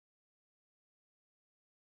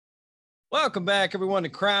Welcome back, everyone, to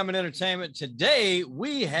Crime and Entertainment. Today,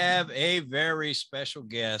 we have a very special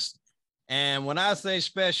guest. And when I say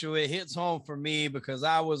special, it hits home for me because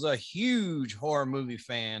I was a huge horror movie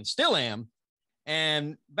fan, still am.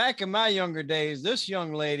 And back in my younger days, this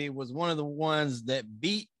young lady was one of the ones that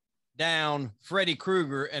beat down Freddy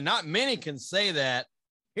Krueger. And not many can say that.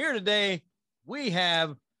 Here today, we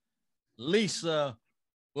have Lisa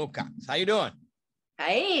Wilcox. How you doing?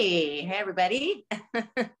 Hey, everybody.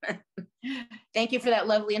 Thank you for that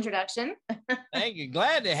lovely introduction. Thank you.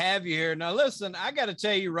 Glad to have you here. Now, listen, I got to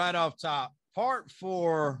tell you right off top, part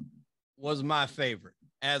 4 was my favorite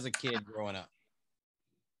as a kid growing up.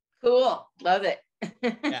 Cool. Love it.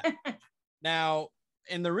 Yeah. Now,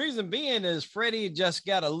 and the reason being is Freddy just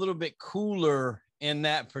got a little bit cooler in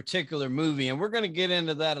that particular movie. And we're going to get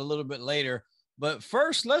into that a little bit later. But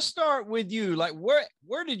first, let's start with you. Like,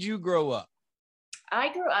 where did you grow up?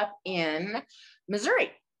 I grew up in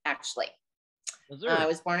Missouri, actually. I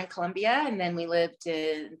was born in Columbia, and then we lived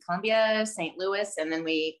in Columbia, St. Louis, and then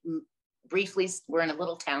we briefly were in a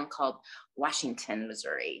little town called Washington,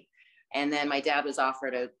 Missouri. And then my dad was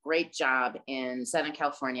offered a great job in Southern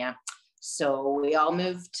California. So we all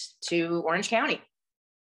moved to Orange County.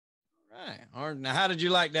 Right. Now, how did you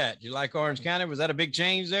like that? Did you like Orange County? Was that a big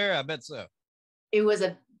change there? I bet so. It was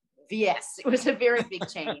a very big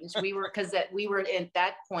change. We were at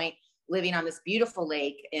that point living on this beautiful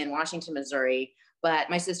lake in Washington, Missouri.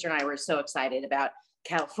 But my sister and I were so excited about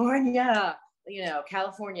California,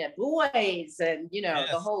 California boys and,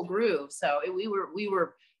 Yes. The whole groove. So we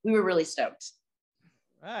were really stoked.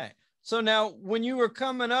 Right. So now when you were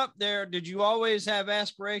coming up there, did you always have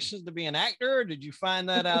aspirations to be an actor? Or did you find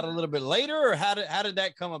that out a little bit later, or how did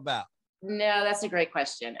that come about? No, that's a great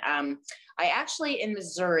question. I actually, in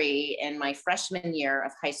Missouri, in my freshman year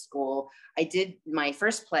of high school, I did my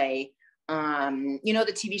first play.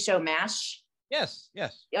 The TV show MASH? Yes.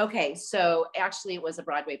 Okay, so actually it was a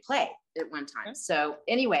Broadway play at one time. Okay. So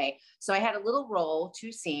anyway, I had a little role, 2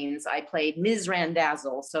 scenes. I played Ms.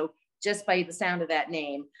 Randazzo. So just by the sound of that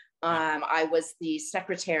name, I was the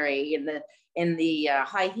secretary in the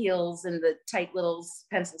high heels and the tight little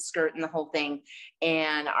pencil skirt and the whole thing.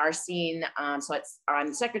 And our scene, I'm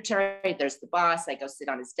the secretary, there's the boss, I go sit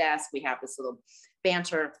on his desk. We have this little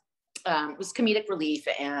banter. It was comedic relief.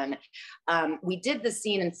 And we did the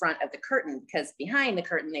scene in front of the curtain because behind the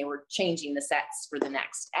curtain, they were changing the sets for the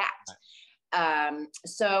next act.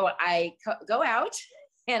 So I go out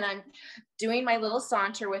and I'm doing my little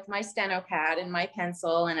saunter with my steno pad and my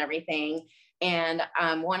pencil and everything. And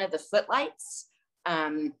one of the footlights,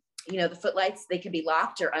 the footlights, they can be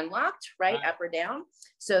locked or unlocked, right? Up or down.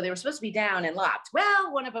 So they were supposed to be down and locked.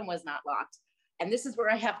 Well, one of them was not locked. And this is where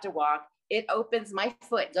I have to walk. It opens, my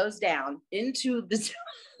foot goes down into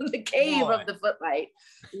the cave of the footlight,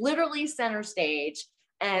 literally center stage.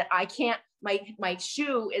 And I can't, my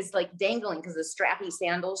shoe is like dangling because of strappy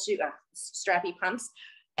sandals, strappy pumps.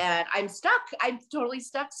 And I'm stuck. I'm totally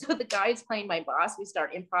stuck. So the guy's playing my boss. We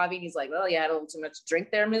start improvising. He's like, well, you had a little too much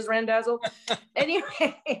drink there, Ms. Randazzo.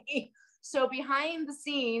 Anyway, so behind the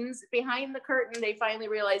scenes, behind the curtain, they finally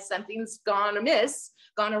realize something's gone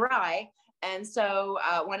awry. And so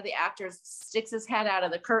one of the actors sticks his head out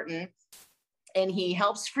of the curtain and he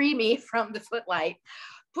helps free me from the footlight,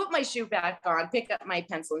 put my shoe back on, pick up my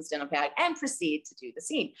pencil and steno pad, and proceed to do the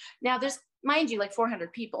scene. Now there's, mind you, like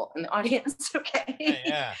 400 people in the audience, okay?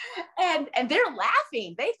 Yeah. And they're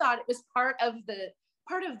laughing. They thought it was part of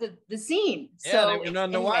the scene. Yeah, so they were none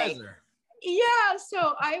the wiser. Yeah,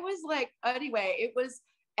 so I was like, anyway, it was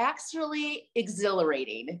actually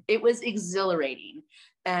exhilarating. It was exhilarating.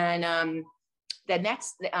 And the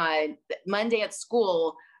next Monday at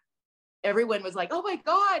school, everyone was like, oh my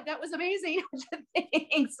God, that was amazing.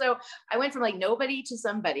 So I went from like nobody to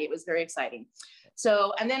somebody. It was very exciting.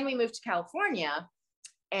 So, and then we moved to California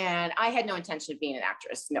and I had no intention of being an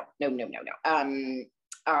actress. No.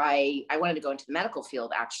 I wanted to go into the medical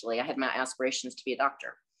field. Actually, I had my aspirations to be a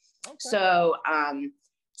doctor. Okay.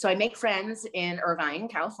 So I make friends in Irvine,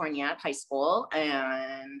 California at high school.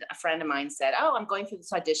 And a friend of mine said, oh, I'm going through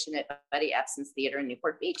this audition at Buddy Ebsen's Theater in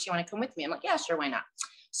Newport Beach. You want to come with me? I'm like, yeah, sure. Why not?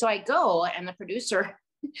 So I go, and the producer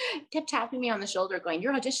kept tapping me on the shoulder going,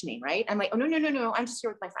 you're auditioning, right? I'm like, oh, no. I'm just here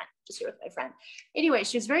with my friend. Anyway,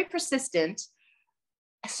 she was very persistent.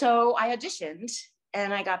 So I auditioned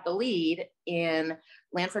and I got the lead in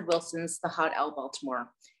Lanford Wilson's The Hot L Baltimore.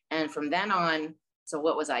 And from then on, so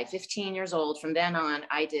what was I, 15 years old? From then on,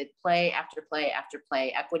 I did play after play after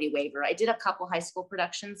play, Equity Waiver. I did a couple high school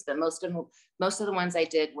productions, but most of the ones I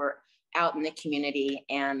did were out in the community,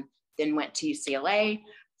 and then went to UCLA,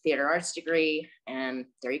 theater arts degree, and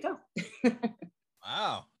there you go.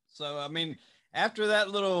 Wow. So, I mean, after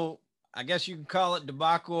that little, I guess you can call it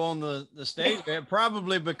debacle on the stage,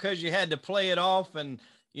 probably because you had to play it off and,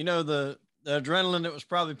 the adrenaline that was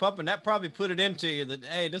probably pumping, that probably put it into you that,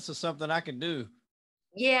 hey, this is something I can do.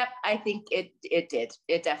 Yeah, I think it did.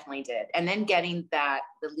 It definitely did. And then getting that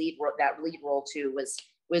lead role too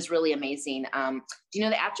was really amazing. Do you know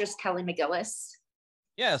the actress Kelly McGillis?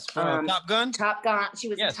 Yes, from Top Gun. Top Gun. She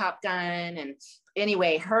was in Yes. Top Gun, and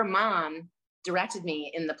anyway, her mom directed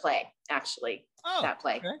me in the play. Actually, that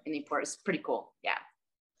play in Newport is pretty cool. Yeah.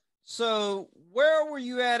 So, where were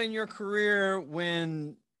you at in your career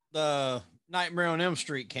when the Nightmare on Elm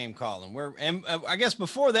Street came calling? And I guess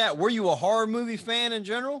before that, were you a horror movie fan in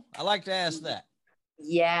general? I like to ask that.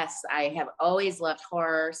 Yes, I have always loved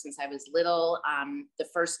horror since I was little. The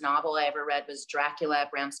first novel I ever read was Dracula,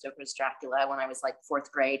 Bram Stoker's Dracula, when I was like 4th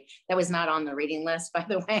grade. That was not on the reading list, by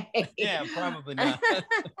the way. Yeah, probably not.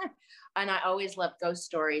 And I always loved ghost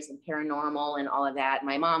stories and paranormal and all of that.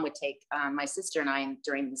 My mom would take my sister and I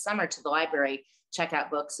during the summer to the library, check out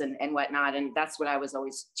books and whatnot. And that's what I was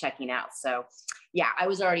always checking out. So yeah, I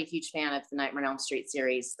was already a huge fan of the Nightmare on Elm Street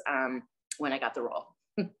series when I got the role.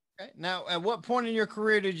 Okay. Now, at what point in your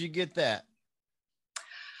career did you get that?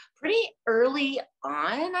 Pretty early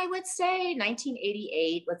on, I would say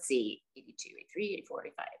 1988. Let's see, 82, 83, 84,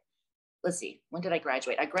 85. Let's see, when did I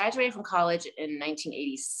graduate? I graduated from college in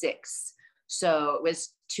 1986. So it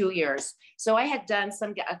was 2 years. So I had done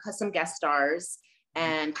some guest stars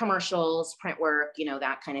and commercials, print work,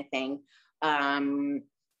 that kind of thing.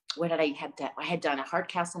 What did I have done? I had done a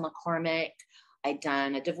Hardcastle McCormick. I'd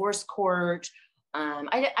done a divorce court.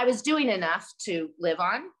 I was doing enough to live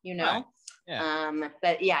on, Right. Yeah.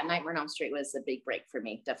 But yeah, Nightmare on Elm Street was a big break for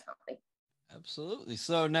me, definitely. Absolutely.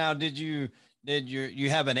 So now, did you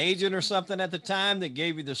have an agent or something at the time that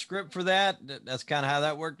gave you the script for that? That's kind of how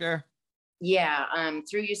that worked there. Yeah,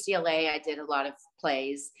 through UCLA, I did a lot of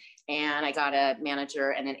plays, and I got a manager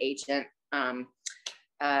and an agent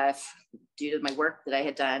due to my work that I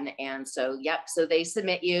had done. And so, yep. So they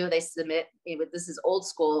submit. This is old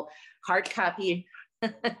school, hard copy,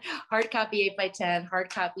 hard copy 8x10, hard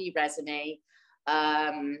copy resume.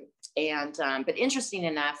 But interesting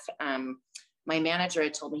enough, my manager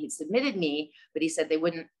had told me he'd submitted me, but he said they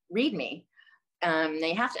wouldn't read me.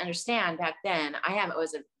 They have to understand back then, I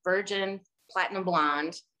was a virgin, platinum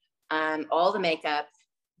blonde, all the makeup.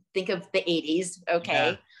 Think of the 80s.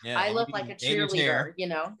 Okay. Yeah, I look like a cheerleader,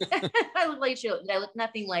 I look like a cheerleader. I look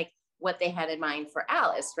nothing like what they had in mind for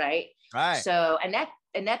Alice. Right. Right. So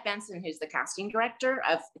Annette Benson, who's the casting director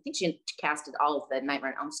I think she casted all of the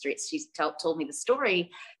Nightmare on Elm Street. She's told me the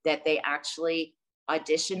story that they actually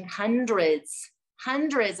auditioned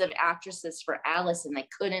hundreds of actresses for Alice, and they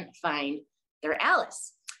couldn't find their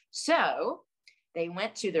Alice. So they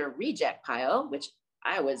went to their reject pile, which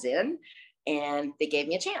I was in, and they gave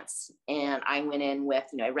me a chance. And I went in with,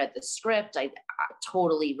 I read the script. I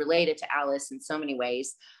totally related to Alice in so many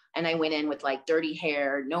ways. And I went in with like dirty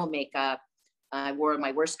hair, no makeup. I wore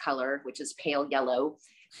my worst color, which is pale yellow.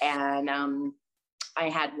 And I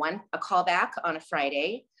had a callback on a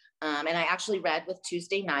Friday. And I actually read with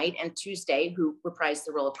Tuesday Night, and Tuesday, who reprised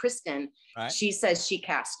the role of Kristen, right. She says she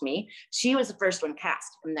cast me. She was the first one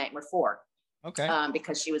cast from Nightmare 4. Okay.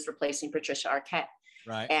 Because she was replacing Patricia Arquette.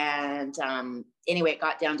 Right. And anyway, it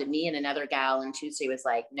got down to me and another gal, and Tuesday was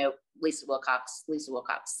like, nope, Lisa Wilcox.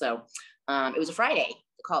 So it was a Friday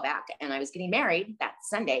to call back, and I was getting married that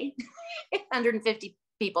Sunday, 150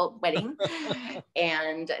 people wedding.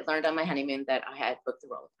 And I learned on my honeymoon that I had booked the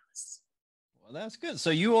role of Alice. Well, that's good. So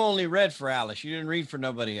you only read for Alice. You didn't read for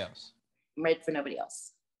nobody else. Read for nobody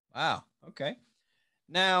else. Wow. Okay.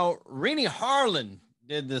 Now, Rennie Harlan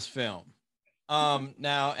did this film.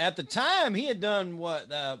 Now at the time he had done what,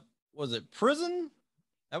 was it Prison?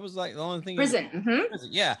 That was like the only thing. Prison. Mm-hmm. Prison.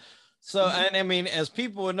 Yeah. So, and I mean, as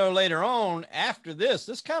people would know later on after this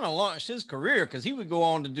kind of launched his career, because he would go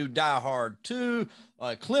on to do Die Hard 2,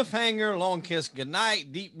 Cliffhanger, Long Kiss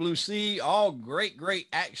Goodnight, Deep Blue Sea, all great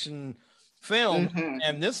action film. Mm-hmm.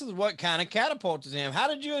 And this is what kind of catapulted him. How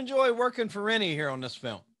did you enjoy working for Rennie here on this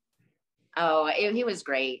film? Oh, he was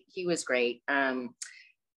great.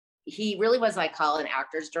 He really was, I call an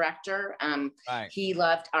actor's director. Right. He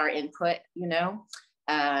loved our input,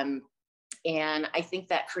 and I think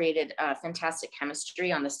that created a fantastic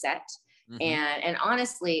chemistry on the set. Mm-hmm. And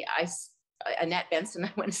honestly, Annette Benson,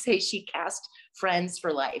 I want to say she cast friends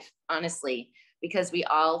for life, honestly, because we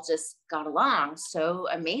all just got along so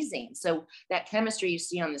amazing. So that chemistry you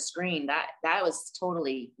see on the screen, that was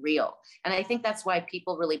totally real. And I think that's why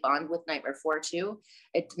people really bond with Nightmare 4 too.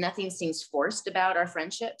 Nothing seems forced about our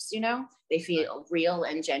friendships, they feel real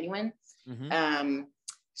and genuine. Mm-hmm.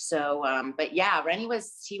 So, but yeah,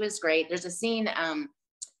 he was great. There's a scene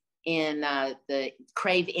in the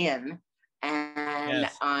Crave Inn, and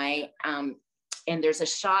Yes. and there's a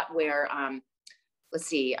shot where let's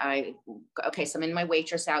see, so I'm in my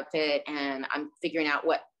waitress outfit and I'm figuring out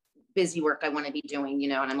what busy work I want to be doing, you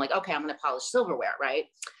know, and I'm like, okay, I'm going to polish silverware, right?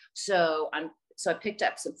 So I picked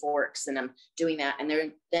up some forks and I'm doing that, and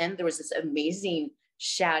then there was this amazing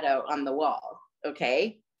shadow on the wall,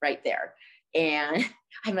 okay, right there, and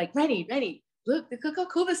I'm like, Rennie, look how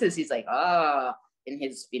cool this is. He's like, oh, in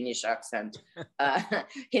his Finnish accent.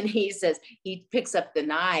 And he says, he picks up the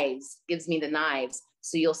knives, gives me the knives.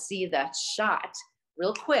 So you'll see that shot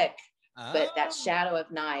real quick, but that shadow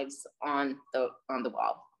of knives on the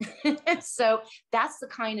wall. So that's the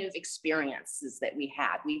kind of experiences that we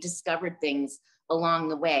had. We discovered things along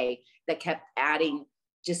the way that kept adding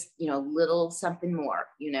just, you know, little something more,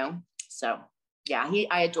 you know? So yeah,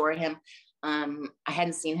 I adore him. I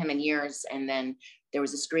hadn't seen him in years. And then there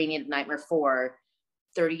was a screening of Nightmare 4,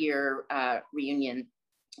 30-year reunion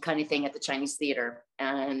kind of thing at the Chinese Theater.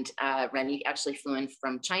 And Rennie actually flew in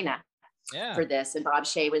from China for this. And Bob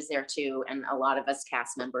Shea was there too. And a lot of us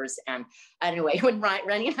cast members. And anyway, when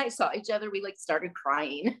Rennie and I saw each other, we like started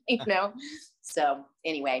crying, you know? So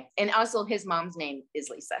anyway, and also his mom's name is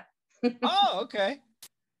Lisa. Oh, okay.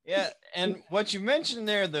 Yeah. And what you mentioned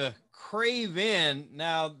there, the Crave Inn,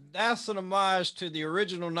 now that's an homage to the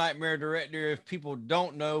original Nightmare director. If people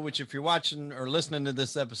don't know, which if you're watching or listening to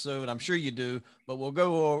this episode, I'm sure you do, but we'll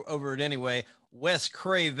go over it anyway. Wes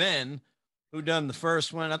Craven, who done the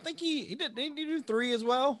first one. I think he did he do 3 as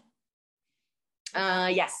well?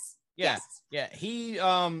 Yes. Yeah. Yes. Yeah.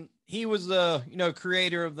 He was the, you know,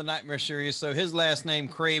 creator of the Nightmare series. So his last name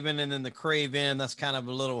Craven, and then the Crave Inn, that's kind of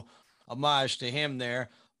a little homage to him there.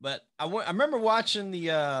 But I remember watching the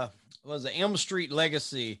Elm Street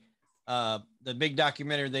Legacy, the big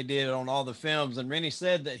documentary they did on all the films, and Rennie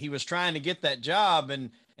said that he was trying to get that job, and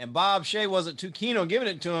Bob Shea wasn't too keen on giving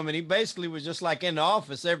it to him, and he basically was just like in the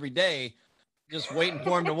office every day, just waiting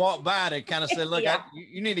for him to walk by to kind of say, look, Yeah.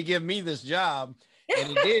 you need to give me this job. And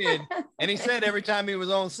he did. And he said every time he was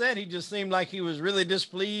on set, he just seemed like he was really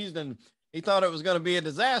displeased, and he thought it was going to be a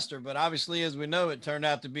disaster. But obviously, as we know, it turned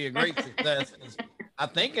out to be a great success. I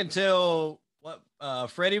think until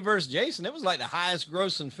Freddy versus Jason, it was like the highest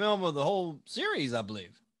grossing film of the whole series, I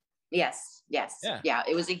believe. Yes. Yeah.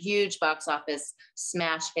 It was a huge box office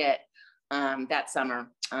smash hit that summer.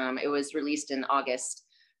 It was released in August.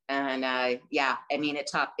 And yeah, I mean,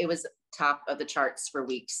 it was top of the charts for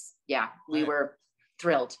weeks. Yeah, we were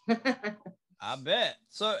thrilled. I bet.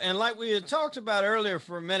 So, and like we had talked about earlier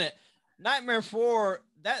for a minute, Nightmare 4,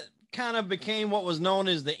 that kind of became what was known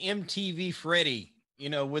as the MTV Freddy, you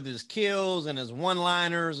know, with his kills and his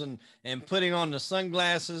one-liners and putting on the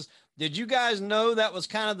sunglasses. Did you guys know that was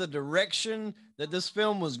kind of the direction that this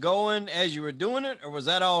film was going as you were doing it, or was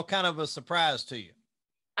that all kind of a surprise to you?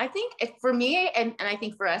 I think for me, and I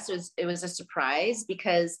think for us, it was a surprise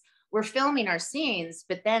because we're filming our scenes,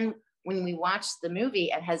 but then when we watch the movie,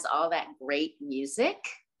 it has all that great music,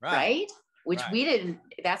 right? Which we didn't,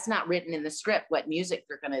 that's not written in the script, what music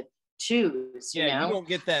they're going to choose, you know? You don't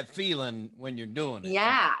get that feeling when you're doing it.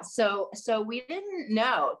 Yeah. So we didn't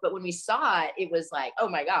know, but when we saw it, it was like, oh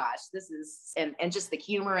my gosh, this is, and just the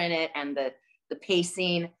humor in it and the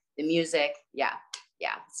pacing, the music. Yeah.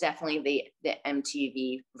 Yeah. It's definitely the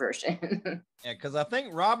MTV version. Yeah. Cause I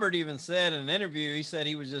think Robert even said in an interview, he said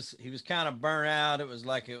he was kind of burnt out. It was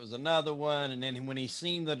like, it was another one. And then when he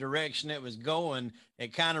seen the direction it was going,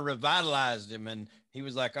 it kind of revitalized him. And he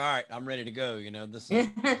was like, all right, I'm ready to go. You know, this is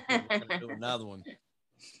we're gonna do another one.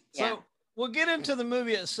 So we'll get into the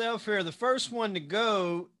movie itself here. The first one to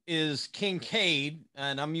go is Kincaid,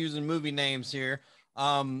 and I'm using movie names here.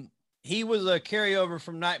 He was a carryover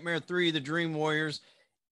from Nightmare 3, The Dream Warriors.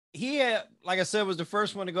 He had, like I said, was the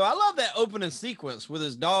first one to go. I love that opening sequence with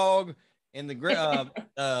his dog in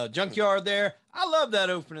the junkyard there. I love that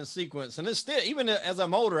opening sequence. And it's still, even as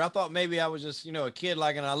I'm older, I thought maybe I was just, you know, a kid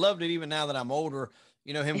like, and I loved it even now that I'm older,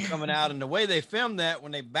 you know, him coming out and the way they filmed that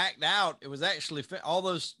when they backed out, it was actually, all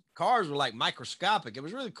those cars were like microscopic. It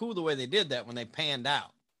was really cool the way they did that when they panned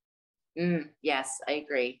out. Yes, I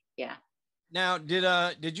agree. Yeah. Now,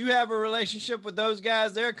 did you have a relationship with those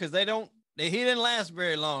guys there? Cause he didn't last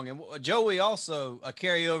very long. And Joey also a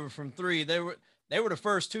carryover from 3. They were the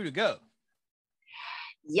first 2 to go.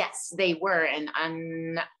 Yes, they were. And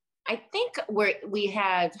I think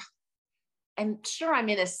I'm sure I'm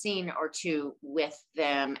in a scene or 2 with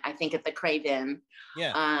them. I think at the Crave Inn.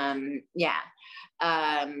 Yeah.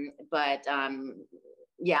 But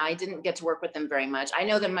Yeah, I didn't get to work with them very much. I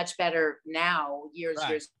know them much better now, years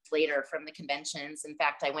later from the conventions. In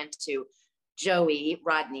fact, I went to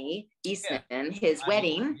Rodney Eastman, his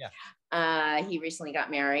wedding. He recently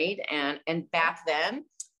got married, and back then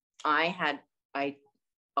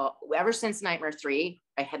ever since Nightmare 3,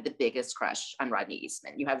 I had the biggest crush on Rodney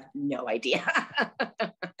Eastman. You have no idea.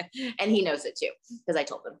 And he knows it too, because I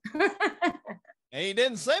told him. And he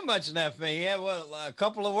didn't say much in that film. He had a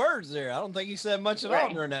couple of words there. I don't think he said much at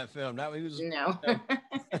all during that film. That he was no.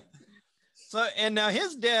 So, and now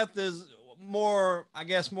his death is more, I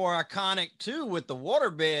guess, more iconic too with the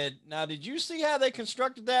waterbed. Now, did you see how they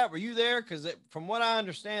constructed that? Were you there? Because from what I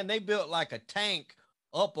understand, they built like a tank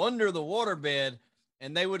up under the waterbed,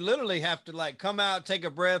 and they would literally have to like come out, take a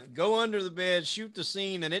breath, go under the bed, shoot the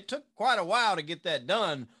scene, and it took quite a while to get that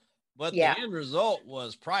done. But the end result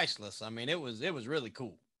was priceless. I mean, it was really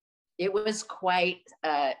cool. It was quite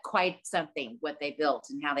something what they built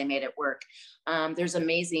and how they made it work. There's an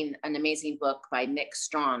amazing book by Mick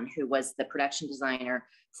Strawn, who was the production designer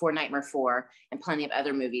for Nightmare 4 and plenty of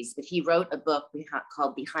other movies. But he wrote a book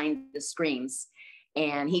called Behind the Screams,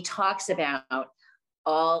 and he talks about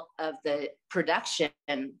all of the production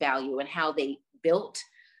value and how they built,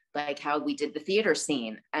 like how we did the theater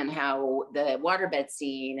scene and how the waterbed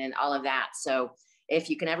scene and all of that. So if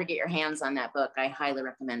you can ever get your hands on that book, I highly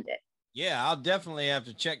recommend it. Yeah, I'll definitely have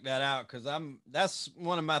to check that out, because that's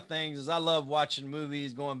one of my things is I love watching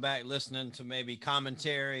movies, going back, listening to maybe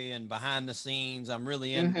commentary and behind the scenes. I'm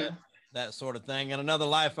really into that sort of thing. In another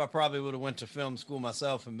life, I probably would have went to film school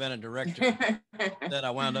myself and been a director. That I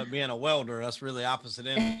wound up being a welder. That's really opposite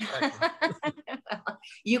end.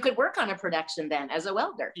 You could work on a production then as a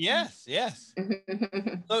welder. Yes.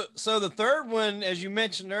 So the third one, as you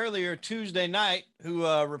mentioned earlier, Tuesday Night, who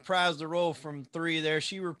reprised the role from 3 there.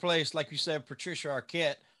 She replaced, like you said, Patricia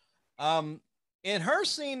Arquette. In her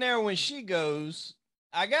scene there when she goes,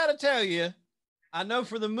 I got to tell you, I know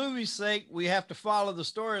for the movie's sake, we have to follow the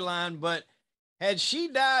storyline, but had she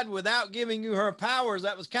died without giving you her powers,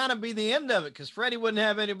 that was kind of be the end of it, because Freddy wouldn't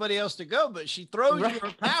have anybody else to go, but she throws you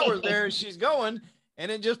her powers there as she's going,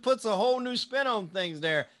 and it just puts a whole new spin on things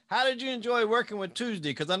there. How did you enjoy working with Tuesday?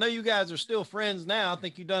 Because I know you guys are still friends now. I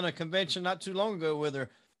think you done a convention not too long ago with her.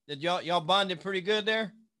 Did y'all bonded pretty good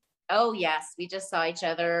there? Oh, yes. We just saw each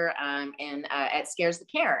other at Scares the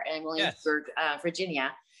Care in Williamsburg,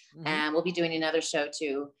 Virginia. And we'll be doing another show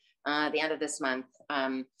too the end of this month.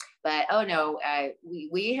 But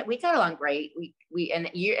we got along great. And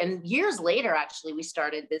years later, actually, we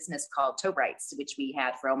started a business called Toe Brights, which we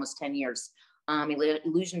had for almost 10 years.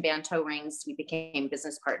 Illusion Band toe rings. We became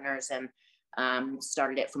business partners and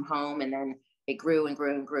started it from home, and then it grew and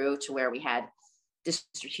grew and grew to where we had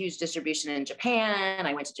huge distribution in Japan.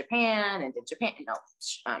 I went to Japan and did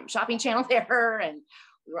shopping channel there, and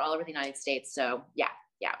we were all over the United States. So yeah,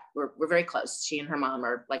 we're very close. She and her mom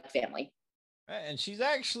are like family. And she's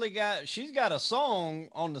got a song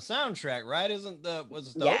on the soundtrack, right?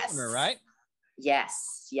 Was the opener, right?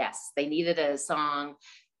 Yes. They needed a song,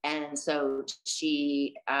 and so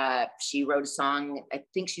she wrote a song. I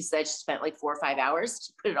think she said she spent like 4 or 5 hours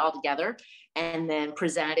to put it all together, and then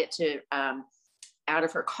presented it to out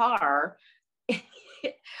of her car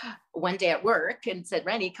one day at work, and said,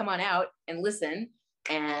 "Rennie, come on out and listen."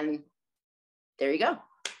 And there you go.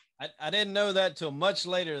 I didn't know that till much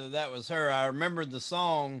later that was her. I remembered the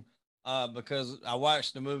song because I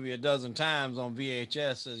watched the movie a dozen times on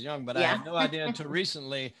VHS as young, but I had no idea until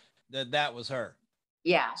recently that was her.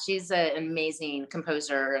 Yeah, she's an amazing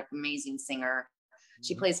composer, amazing singer.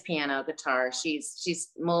 She plays piano, guitar. She's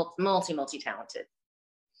multi-talented.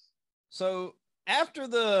 So after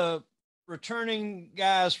the returning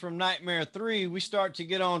guys from Nightmare 3, we start to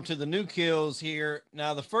get on to the new kills here.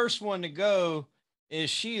 Now, the first one to go is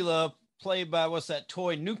Sheila, played by, what's that,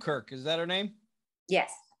 Toy Newkirk. Is that her name? Yes.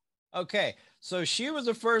 Okay. So she was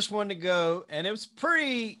the first one to go, and it was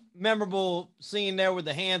pretty memorable scene there with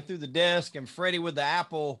the hand through the desk and Freddy with the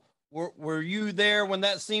apple. Were you there when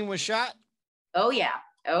that scene was shot? Oh, yeah.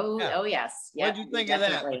 Oh, yes. What did you think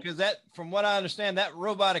definitely. Of that? Because that, from what I understand, that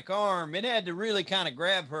robotic arm, it had to really kind of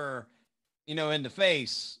grab her, in the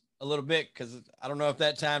face a little bit, because I don't know if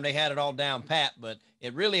that time they had it all down pat, but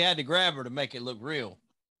it really had to grab her to make it look real.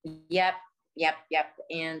 Yep.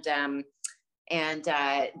 And then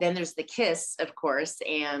there's the kiss, of course.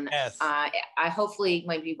 And yes. I hopefully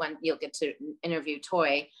maybe when you'll get to interview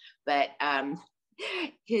Toy, but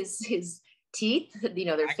his teeth,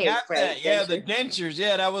 their I face. got that. Yeah, the dentures.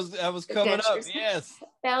 Yeah, that was coming up. Yes.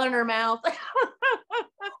 Fell in her mouth.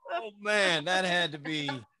 Oh man, that had to be.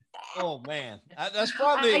 Oh man, that's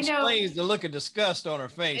probably explains the look of disgust on her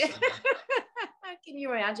face. Can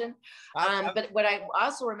you imagine? I But what I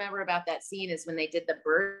also remember about that scene is when they did the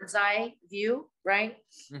bird's eye view, right?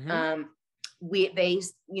 mm-hmm. They,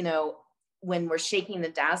 you know, when we're shaking the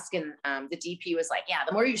desk and the DP was like, yeah,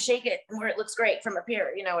 the more you shake it, the more it looks great from up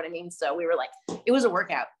here. You know what I mean? So we were like, it was a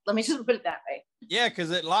workout. Let me just put it that way. Yeah, because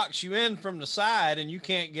it locks you in from the side and you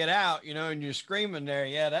can't get out, you know, and you're screaming there.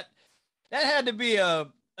 Yeah, that had to be an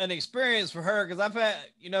experience for her, because I've had,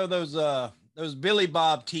 you know, those Billy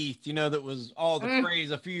Bob teeth, you know, that was all the craze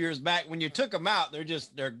a few years back. When you took them out, they're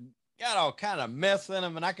got all kind of mess in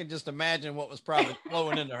them, and I can just imagine what was probably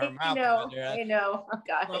flowing into her mouth right there. I know. Oh,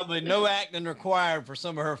 God. Probably no acting required for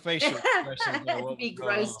some of her facial expressions. Be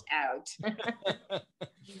grossed out.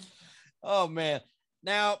 Oh man.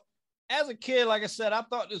 Now, as a kid, like I said, I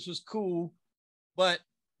thought this was cool, but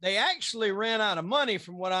they actually ran out of money,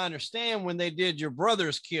 from what I understand, when they did your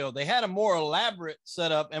brother's kill. They had a more elaborate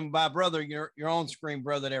setup, and by brother, your on-screen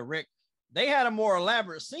brother there, Rick, they had a more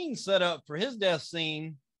elaborate scene set up for his death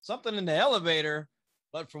scene, something in the elevator.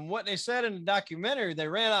 But from what they said in the documentary, they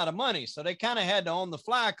ran out of money. So they kind of had to, on the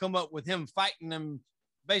fly, come up with him fighting them,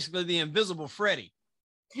 basically the invisible Freddy.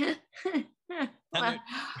 I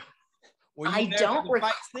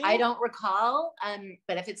don't recall.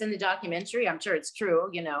 But if it's in the documentary, I'm sure it's true,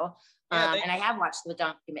 you know. Yeah, and I have watched the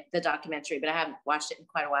documentary, but I haven't watched it in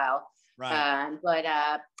quite a while. Right.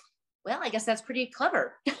 Well, I guess that's pretty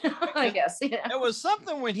clever. I guess. Yeah. There was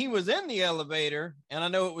something when he was in the elevator, and I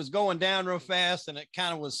know it was going down real fast, and it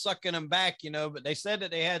kind of was sucking him back, you know. But they said that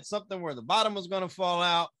they had something where the bottom was going to fall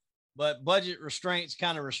out, but budget restraints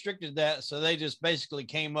kind of restricted that, so they just basically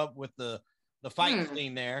came up with the fight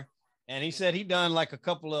scene there. And he said he done like a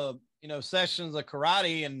couple of, you know, sessions of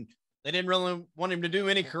karate, and they didn't really want him to do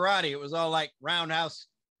any karate. It was all like roundhouse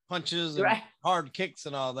punches and hard kicks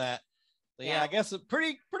and all that. So yeah, I guess a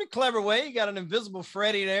pretty clever way. You got an invisible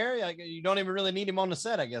Freddy there. You don't even really need him on the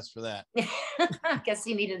set, I guess, for that. I guess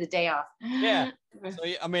he needed a day off. Yeah. So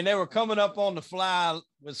I mean, they were coming up on the fly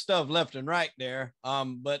with stuff left and right there.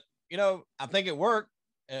 But you know, I think it worked.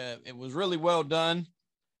 It was really well done.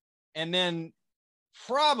 And then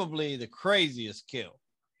probably the craziest kill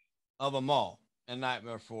of them all in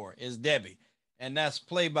Nightmare 4 is Debbie, and that's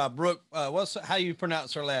played by Brooke. How do you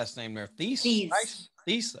pronounce her last name there? Thies.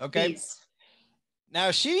 Thies. Okay. Thies.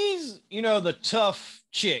 Now she's, you know, the tough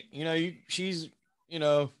chick. You know, she's, you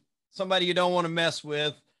know, somebody you don't want to mess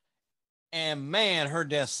with. And man, her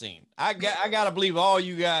death scene. I gotta believe all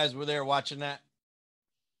you guys were there watching that,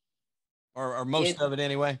 or most of it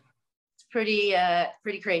anyway. It's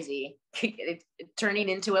pretty crazy. Turning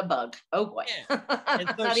into a bug. Oh boy. Yeah.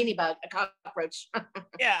 Not any bug, a cockroach.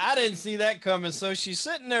 Yeah, I didn't see that coming. So she's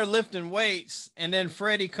sitting there lifting weights, and then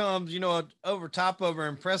Freddy comes, you know, over top of her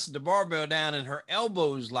and presses the barbell down, and her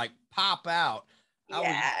elbows like pop out. I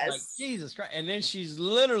was like, Jesus Christ. And then she's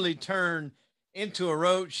literally turned into a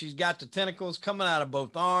roach. She's got the tentacles coming out of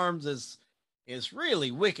both arms. It's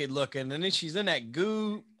really wicked looking. And then she's in that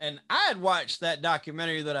goo. And I had watched that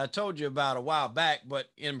documentary that I told you about a while back, but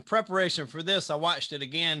in preparation for this, I watched it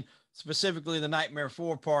again, specifically the Nightmare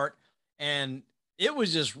 4 part. And it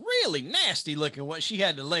was just really nasty looking what she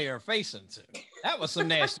had to lay her face into. That was some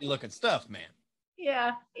nasty looking stuff, man.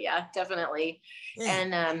 Yeah, definitely.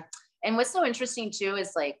 Yeah. And what's so interesting too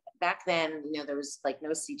is like back then, you know, there was like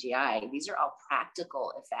no CGI. These are all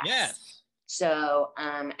practical effects. Yes. So,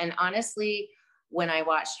 and honestly, when I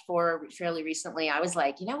watched 4 fairly recently, I was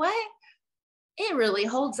like, you know what? It really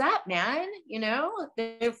holds up, man. You know,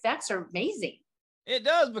 the effects are amazing. It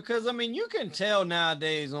does, because, I mean, you can tell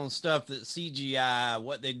nowadays on stuff that CGI,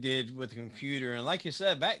 what they did with the computer. And like you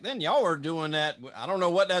said, back then, y'all were doing that. I don't know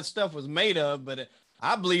what that stuff was made of, but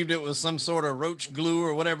I believed it was some sort of roach glue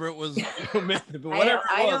or whatever it was. But whatever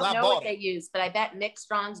I don't know what they used, but I bet Mick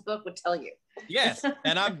Strong's book would tell you. Yes,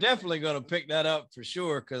 and I'm definitely going to pick that up for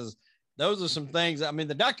sure, because those are some things. I mean,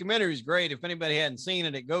 the documentary is great. If anybody hadn't seen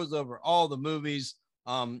it, it goes over all the movies,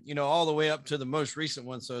 you know, all the way up to the most recent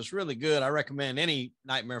one. So it's really good. I recommend any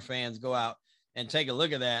Nightmare fans go out and take a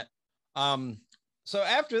look at that. So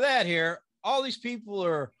after that here, all these people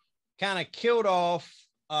are kind of killed off.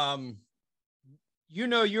 You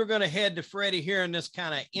know, you're going to head to Freddy here in this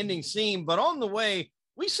kind of ending scene, but on the way,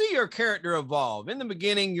 we see your character evolve. In the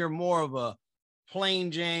beginning, you're more of a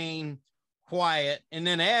plain Jane, quiet. And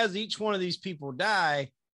then as each one of these people die,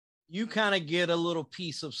 you kind of get a little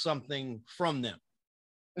piece of something from them.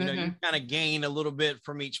 You know, you kind of gain a little bit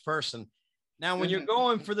from each person. Now, when you're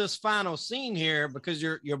going for this final scene here, because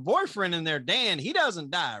your boyfriend in there, Dan, he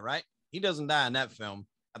doesn't die, right? He doesn't die in that film.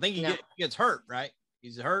 I think he gets hurt, right?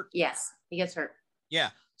 He's hurt. Yes, he gets hurt. Yeah.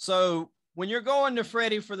 So when you're going to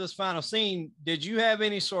Freddy for this final scene, did you have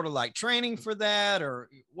any sort of like training for that, or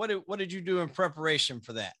what did you do in preparation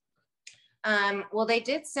for that? Well, they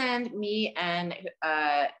did send me and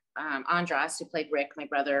Andras, who played Rick, my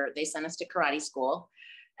brother. They sent us to karate school,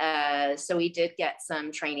 so we did get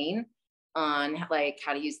some training on like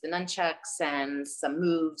how to use the nunchucks and some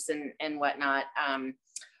moves and whatnot.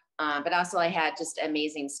 But also I had just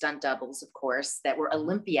amazing stunt doubles, of course, that were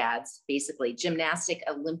Olympiads, basically gymnastic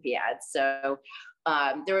Olympiads. So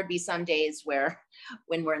there would be some days where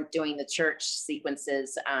when we're doing the church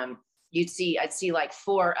sequences, I'd see like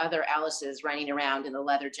 4 other Alices running around in the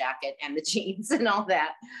leather jacket and the jeans and all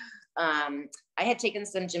that. I had taken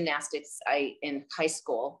some gymnastics in high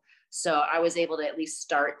school. So I was able to at least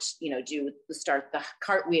start the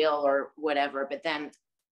cartwheel or whatever, but then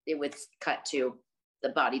it would cut to the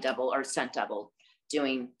body double or stunt double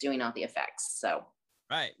doing all the effects. So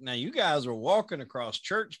right now you guys were walking across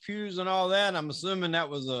church pews and all that. I'm assuming that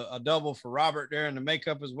was a double for Robert there in the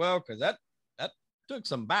makeup as well, because that took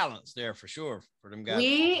some balance there for sure for them guys.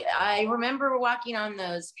 I remember walking on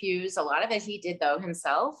those pews. A lot of it he did though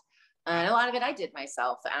himself, and a lot of it I did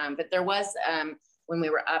myself. But there was when we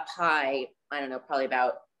were up high, I don't know, probably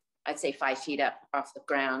about, I'd say 5 feet up off the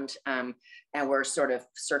ground, and we're sort of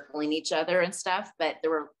circling each other and stuff. But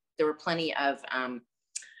there were plenty of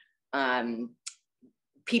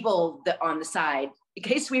people on the side in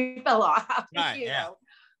case we fell off. Right,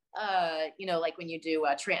 you know, like when you do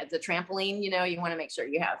the trampoline, you want to make sure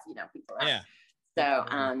you have people around. Yeah. So,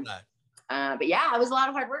 but yeah, it was a lot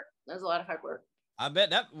of hard work. I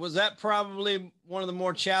bet that was probably one of the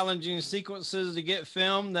more challenging sequences to get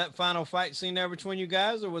filmed, that final fight scene there between you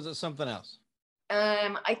guys, or was it something else?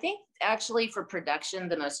 I think actually for production,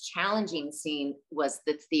 the most challenging scene was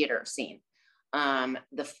the theater scene.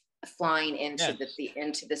 The flying into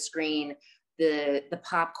the screen, the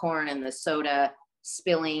popcorn and the soda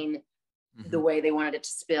spilling the way they wanted it to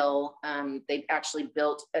spill. They actually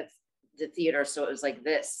built the theater so it was like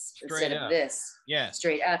this instead of this,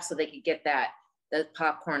 straight up, so they could get the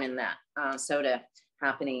popcorn and that soda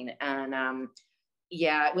happening. And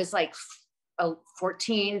it was like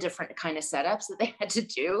 14 different kind of setups that they had to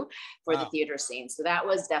do for the theater scene. So that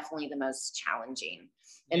was definitely the most challenging.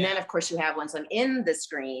 And then of course you have once I'm in the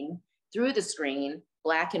screen, through the screen,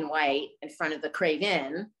 black and white in front of the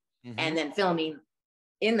crave-in, and then filming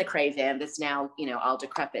in the crave-in that's now, all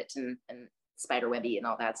decrepit and spiderwebby and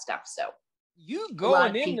all that stuff. So you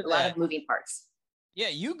going into a lot of moving parts. Yeah,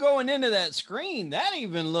 you going into that screen, that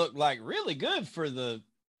even looked like really good for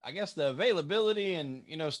I guess the availability and,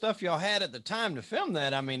 stuff y'all had at the time to film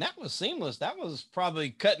that. I mean, that was seamless. That was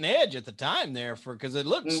probably cutting edge at the time there because it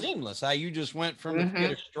looked seamless how you just went from the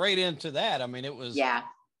theater straight into that. I mean, it was,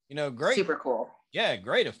 great. Super cool. Yeah,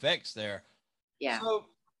 great effects there. Yeah. So,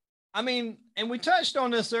 I mean, and we touched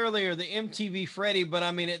on this earlier, the MTV Freddy, but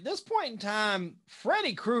I mean, at this point in time,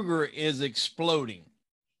 Freddy Krueger is exploding.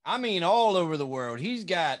 I mean, all over the world. He's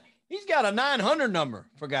got a 900 number,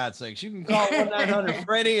 for God's sakes. You can call 1-900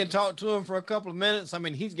 Freddy and talk to him for a couple of minutes. I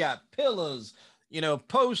mean, he's got pillows,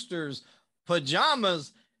 posters,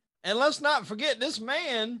 pajamas. And let's not forget this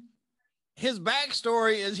man, his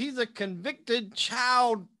backstory is he's a convicted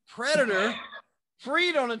child predator,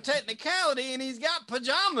 freed on a technicality, and he's got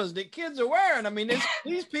pajamas that kids are wearing. I mean,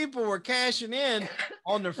 these people were cashing in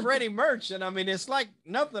on the Freddy merch. And I mean, it's like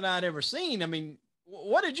nothing I'd ever seen. I mean,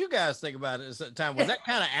 what did you guys think about it at that time? Was that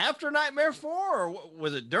kind of after Nightmare 4 or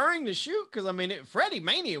was it during the shoot? Because I mean, Freddy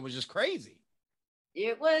Mania was just crazy.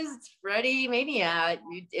 It was Freddy Mania.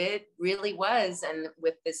 It really was. And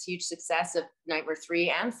with this huge success of Nightmare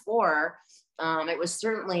 3 and 4, it was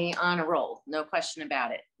certainly on a roll. No question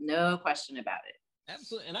about it.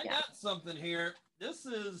 Absolutely. And I got something here.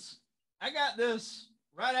 I got this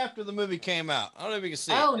right after the movie came out. I don't know if you can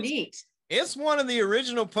see it. Oh, neat. It's one of the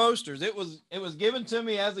original posters. It was given to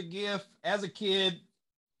me as a gift as a kid.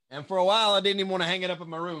 And for a while, I didn't even want to hang it up in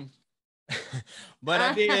my room. But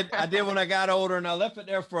I did when I got older, and I left it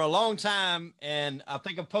there for a long time. And I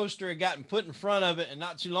think a poster had gotten put in front of it. And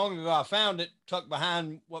not too long ago, I found it tucked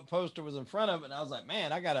behind what poster was in front of it. And I was like,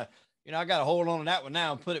 man, I gotta hold on to that one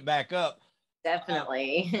now and put it back up.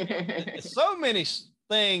 Definitely. So many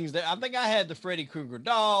things that I think I had the Freddy Krueger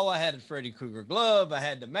doll, I had the Freddy Krueger glove, I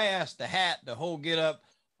had the mask, the hat, the whole get up.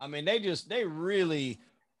 I mean, they really,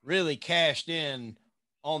 really cashed in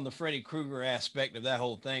on the Freddy Krueger aspect of that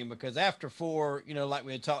whole thing, because after 4, like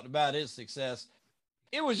we had talked about its success,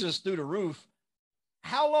 it was just through the roof.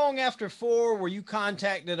 How long after 4 were you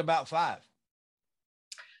contacted about 5?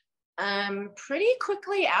 Pretty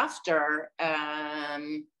quickly after.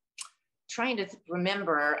 Trying to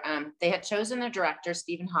remember, they had chosen a director,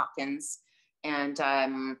 Stephen Hopkins,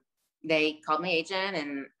 And they called my agent,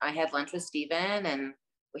 and I had lunch with Steven, and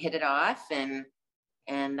we hit it off, and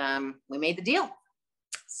we made the deal.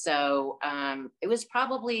 So it was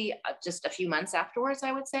probably just a few months afterwards,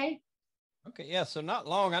 I would say. Okay, yeah, so not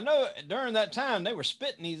long. I know during that time they were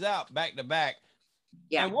spitting these out back to back.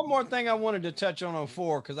 Yeah. And one more thing I wanted to touch on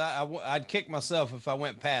 4, because I'd kick myself if I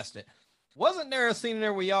went past it. Wasn't there a scene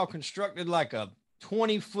there where y'all constructed like a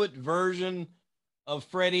 20-foot version of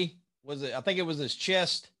Freddy? Was it? I think it was his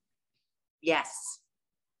chest. Yes.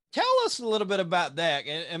 Tell us a little bit about that.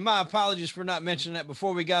 And my apologies for not mentioning that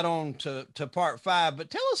before we got on to part 5, but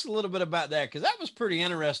tell us a little bit about that, because that was pretty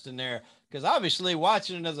interesting there. Because obviously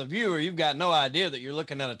watching it as a viewer, you've got no idea that you're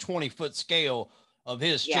looking at a 20-foot scale of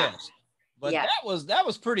his chest. But that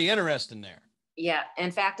was pretty interesting there. Yeah. In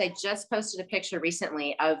fact, I just posted a picture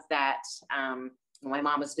recently of that. My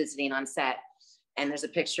mom was visiting on set, and there's a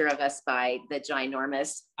picture of us by the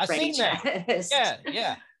ginormous Freddy chest.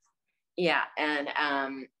 Yeah. Yeah. And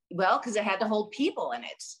well, because it had to hold people in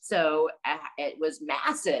it. So it was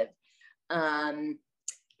massive.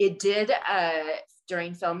 It did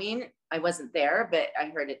during filming. I wasn't there, but I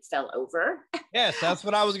heard it fell over. Yes, that's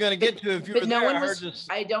what I was going to get to. If you were no there, one was.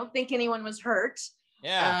 I don't think anyone was hurt.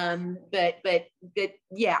 Yeah. But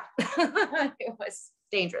yeah, it was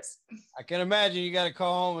dangerous. I can imagine you got to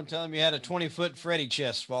call home and tell them you had a 20-foot Freddy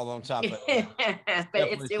chest fall on top of it.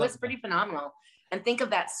 But it was pretty phenomenal. And think of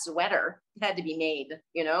that sweater had to be made,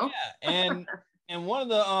 you know? Yeah, and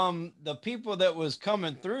one of the people that was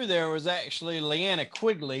coming through there was actually Leanna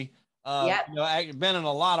Quigley. You know, been in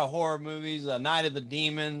a lot of horror movies, Night of the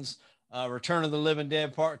Demons, Return of the Living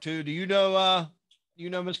Dead Part 2. Do you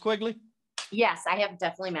know Miss Quigley? Yes, I have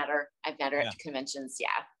definitely met her. I've met her at conventions. Yeah,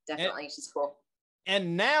 definitely. She's cool.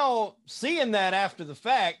 And now seeing that after the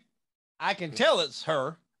fact, I can tell it's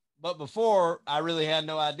her. But before, I really had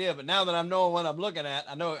no idea. But now that I know what I'm looking at,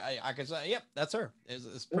 I know I can say, yep, that's her.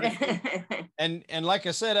 It's pretty cool. And like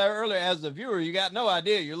I said earlier, as the viewer, you got no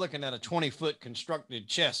idea. You're looking at a 20-foot constructed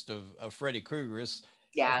chest of Freddy Krueger. It was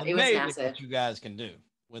massive. What you guys can do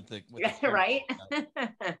with the right.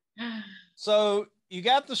 So you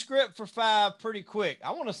got the script for 5 pretty quick.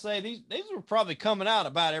 I want to say these were probably coming out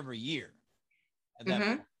about every year at that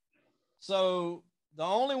point. So the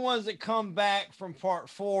only ones that come back from part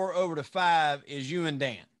 4 over to 5 is you and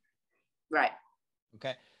Dan. Right.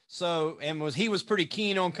 Okay. So, and he was pretty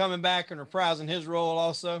keen on coming back and reprising his role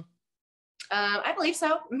also? I believe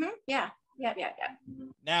so. Yeah.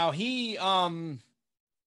 Now he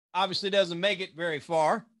obviously doesn't make it very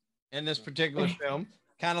far in this particular film,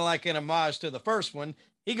 kind of like an homage to the first one.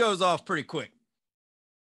 He goes off pretty quick.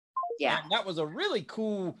 Yeah. And that was a really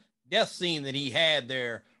cool death scene that he had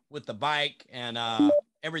there with the bike and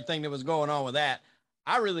everything that was going on with that.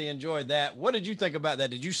 I really enjoyed that. What did you think about that?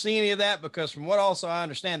 Did you see any of that? Because from what also I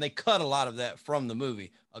understand, they cut a lot of that from the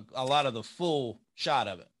movie, a lot of the full shot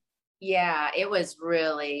of it. Yeah, it was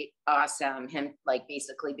really awesome. Him like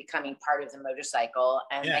basically becoming part of the motorcycle,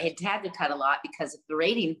 and they had to cut a lot because of the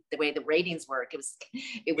way the ratings work,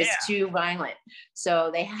 it was too violent. So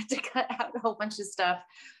they had to cut out a whole bunch of stuff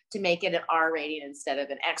to make it an R rating instead of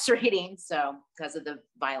an X rating. So because of the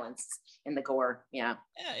violence and the gore. Yeah,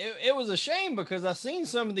 it was a shame because I seen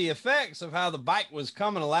some of the effects of how the bike was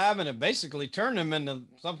coming alive, and it basically turned him into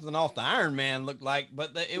something off the Iron Man looked like,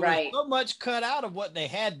 but it was so much cut out of what they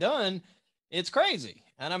had done. It's crazy.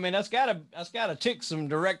 And I mean, that's gotta tick some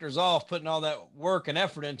directors off putting all that work and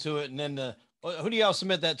effort into it. And then who do y'all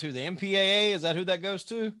submit that to? The MPAA? Is that who that goes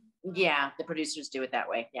to? Yeah, the producers do it that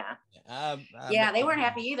way. Yeah. They weren't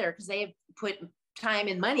happy either because they put time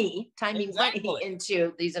and money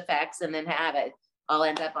into these effects, and then have it all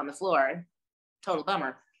end up on the floor. Total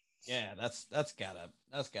bummer. Yeah, that's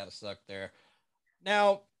gotta suck there.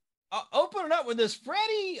 Now, opening up with this,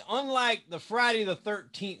 Freddy, unlike the Friday the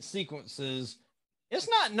 13th sequences, it's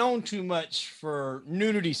not known too much for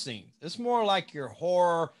nudity scenes. It's more like your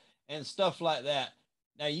horror and stuff like that.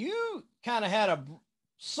 Now, you kind of had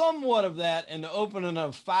somewhat of that in the opening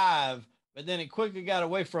of 5, but then it quickly got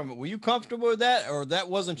away from it. Were you comfortable with that, or that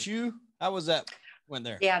wasn't you? How was that went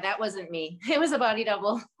there? Yeah, that wasn't me. It was a body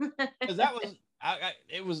double.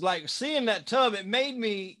 It was like seeing that tub. It made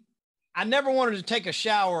me, I never wanted to take a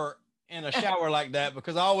shower in a shower like that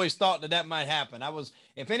because I always thought that might happen.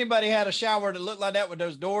 If anybody had a shower that looked like that with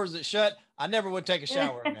those doors that shut, I never would take a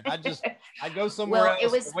shower in there. I'd go somewhere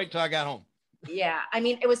else and wait till I got home. Yeah, I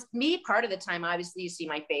mean, it was me part of the time. Obviously, you see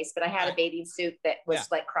my face, but I had a bathing suit that was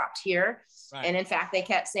like cropped here. Right. And in fact, they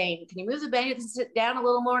kept saying, "Can you move the bathing suit down a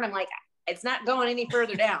little more?" And I'm like, "It's not going any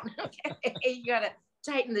further down." Okay, you gotta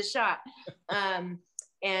tighten the shot. And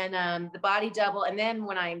the body double. And then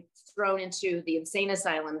when I'm thrown into the insane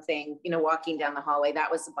asylum thing, you know, walking down the hallway,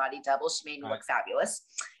 that was a body double. She made me look fabulous.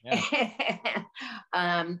 Yeah.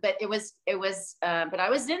 But but I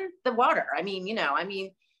was in the water. I mean, you know,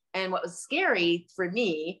 and what was scary for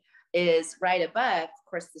me is right above, of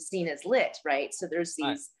course, the scene is lit, right? So there's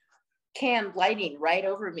these canned lighting right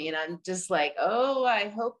over me, and I'm just like, oh, I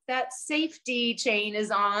hope that safety chain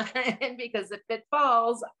is on because if it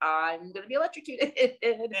falls, I'm gonna be electrocuted.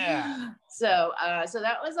 Yeah. So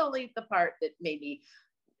that was only the part that made me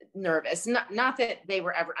nervous. Not that they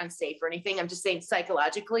were ever unsafe or anything. I'm just saying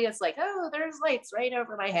psychologically, it's like, oh, there's lights right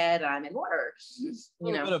over my head. I'm in water. A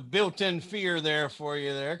little bit of built-in fear there for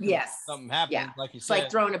you there. Yes. Something happens, like you said. It's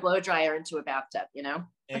like throwing a blow dryer into a bathtub, you know?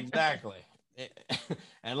 Exactly.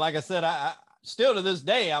 And like I said, I still to this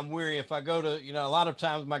day, I'm weary if I go to, you know, a lot of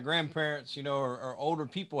times my grandparents, you know, or older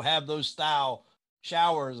people have those style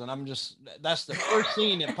showers, and I'm just, that's the first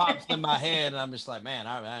scene that pops in my head, and I'm just like, man,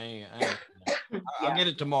 I'll get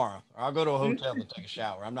it tomorrow, or I'll go to a hotel and take a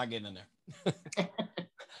shower. I'm not getting in there.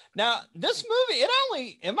 Now, this movie,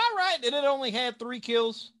 am I right that it only had 3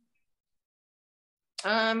 kills?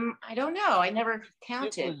 I don't know. I never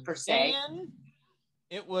counted per se.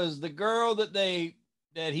 It was the girl that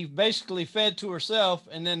he basically fed to herself,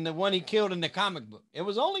 and then the one he killed in the comic book. It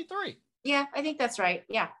was only 3. Yeah, I think that's right.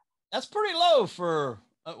 Yeah. That's pretty low for,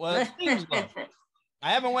 well, it seems low.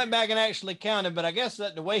 I haven't went back and actually counted, but I guess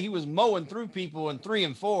that the way he was mowing through people in 3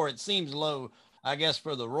 and 4, it seems low, I guess,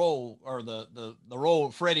 for the role, or the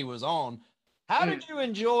role Freddy was on. How did you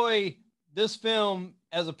enjoy this film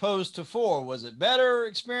as opposed to 4? Was it better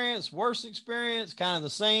experience, worse experience, kind of the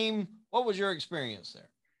same? What was your experience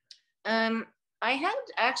there? I had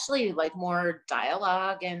actually like more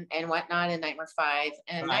dialogue and whatnot in Nightmare 5,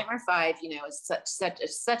 and Nightmare 5, you know, is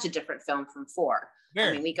such a different film from 4.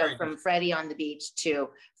 I mean, we go from Freddy on the beach to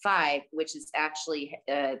 5, which is actually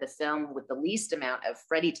the film with the least amount of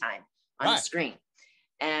Freddy time on the screen.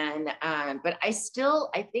 And but I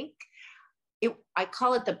think I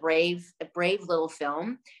call it a brave little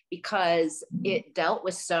film because it dealt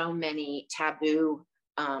with so many taboo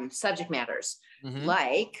subject matters,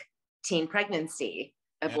 like teen pregnancy,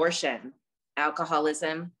 abortion,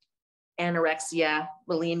 alcoholism, anorexia,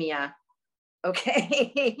 bulimia.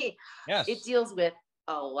 Okay. Yes. It deals with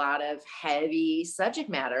a lot of heavy subject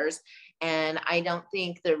matters. And I don't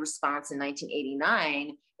think the response in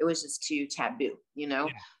 1989, it was just too taboo, you know?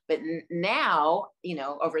 Yeah. But now, you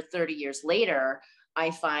know, over 30 years later, I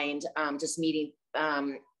find just meeting,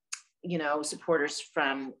 you know, supporters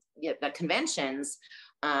from the conventions,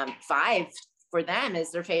 5 for them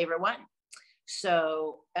is their favorite one.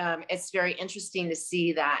 So it's very interesting to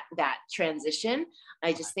see that transition.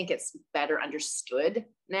 I just think it's better understood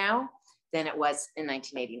now than it was in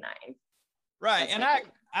 1989. Right. And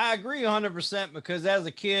I agree 100% because as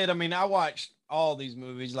a kid, I mean, I watched all these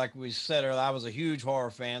movies. Like we said earlier, I was a huge horror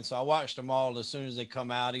fan. So I watched them all as soon as they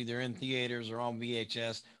come out, either in theaters or on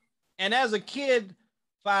VHS. And as a kid,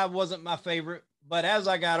 5 wasn't my favorite. But as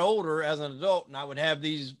I got older, as an adult, and I would have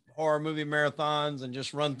these horror movie marathons and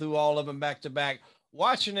just run through all of them back to back,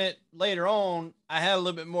 watching it later on, I had a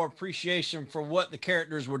little bit more appreciation for what the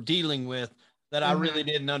characters were dealing with that I really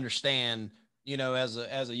didn't understand, you know, as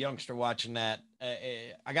a youngster watching that.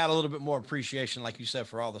 I got a little bit more appreciation, like you said,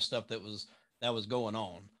 for all the stuff that was going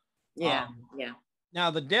on. Yeah. Yeah. Now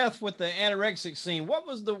the death with the anorexic scene, what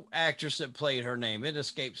was the actress that played her name? It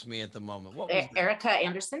escapes me at the moment. What was Erica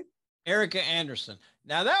Anderson? Erica Anderson.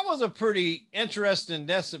 Now that was a pretty interesting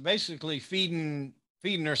death, basically feeding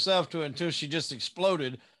herself to it until she just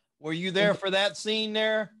exploded. Were you there for that scene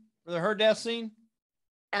there, for her death scene?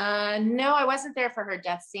 No, I wasn't there for her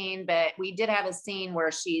death scene, but we did have a scene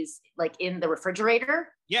where she's like in the refrigerator.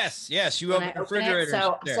 Yes, you open the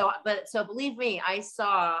refrigerator. So believe me, I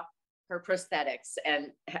saw her prosthetics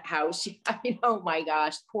and how she, I mean, oh my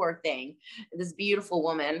gosh, poor thing, this beautiful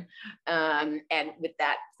woman, and with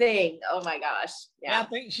that thing, oh my gosh. Yeah, I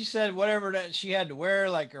think she said whatever that she had to wear,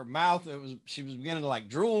 like her mouth, she was beginning to like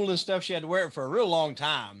drool and stuff. She had to wear it for a real long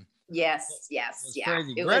time. Yes. Yeah.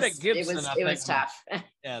 Greta Gibson. It was tough.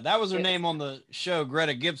 Yeah, that was her name on the show,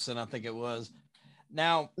 Greta Gibson, I think it was.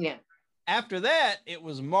 Now, after that, it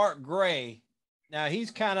was Mark Gray. Now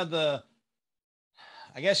he's kind of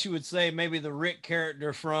I guess you would say maybe the Rick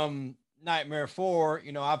character from Nightmare 4,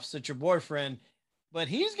 you know, opposite your boyfriend, but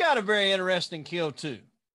he's got a very interesting kill too.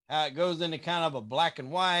 How it goes into kind of a black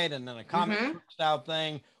and white and then a comic style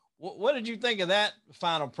thing. What did you think of that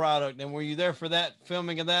final product? And were you there for that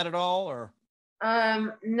filming of that at all, or?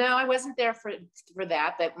 No, I wasn't there for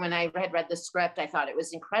that. But when I read the script, I thought it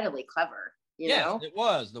was incredibly clever. You know, it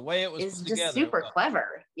was the way it was put together. Just super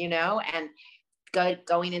clever. You know, and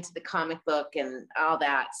going into the comic book and all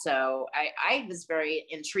that. So I was very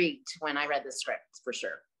intrigued when I read the script, for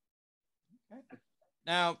sure. Okay.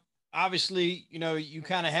 Now, obviously, you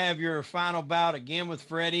kind of have your final bout again with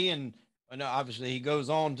Freddy, and obviously he goes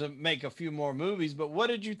on to make a few more movies. But what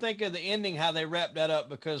did you think of the ending, how they wrapped that up?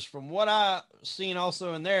 Because from what I seen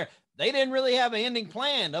also in there, they didn't really have an ending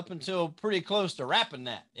planned up until pretty close to wrapping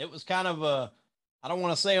that. It was kind of I don't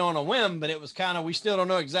want to say on a whim, but it was kind of, we still don't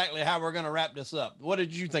know exactly how we're going to wrap this up. What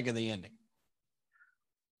did you think of the ending?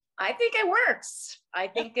 I think it works. I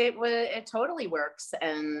think it totally works.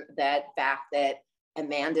 And that fact that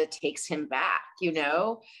Amanda takes him back,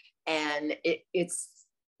 and it's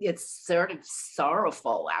sort of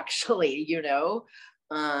sorrowful, actually,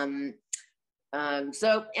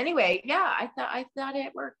 so anyway, yeah, I thought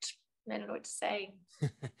it worked. I don't know what to say.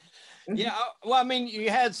 Yeah, well, I mean, you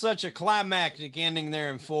had such a climactic ending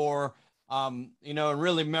there in 4, and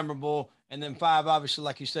really memorable. And then 5, obviously,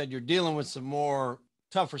 like you said, you're dealing with some more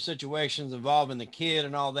tougher situations involving the kid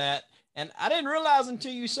and all that. And I didn't realize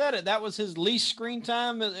until you said it, that was his least screen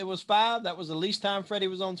time. It was 5. That was the least time Freddy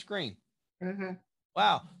was on screen. Mm-hmm.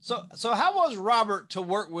 Wow. So how was Robert to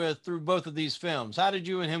work with through both of these films? How did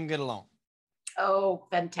you and him get along? Oh,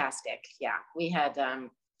 fantastic. Yeah, we had,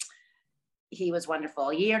 he was wonderful.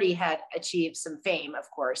 He already had achieved some fame,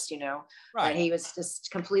 of course, Right. But he was just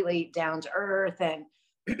completely down to earth. And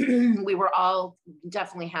we were all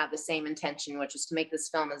definitely had the same intention, which was to make this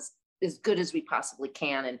film as good as we possibly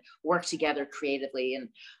can and work together creatively.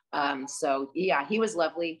 And so, yeah, he was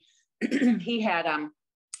lovely. He had,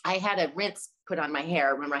 I had a rinse put on my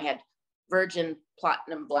hair. Remember, I had virgin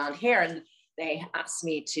platinum blonde hair, and they asked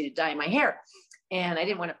me to dye my hair. And I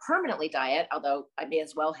didn't want to permanently dye it, although I may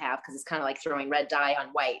as well have, because it's kind of like throwing red dye on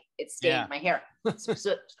white. It stained my hair.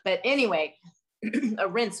 But anyway, a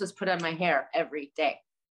rinse was put on my hair every day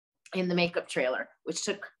in the makeup trailer, which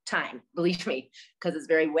took time, believe me, because it's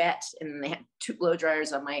very wet, and they had 2 blow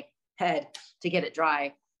dryers on my head to get it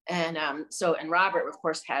dry. And and Robert, of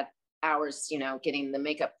course, had hours, getting the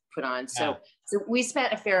makeup put on. So we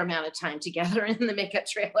spent a fair amount of time together in the makeup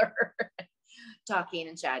trailer, talking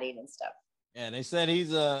and chatting and stuff. Yeah, they said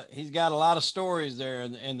he's got a lot of stories there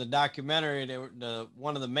in the documentary.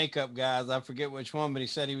 One of the makeup guys, I forget which one, but he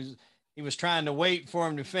said he was trying to wait for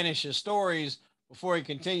him to finish his stories before he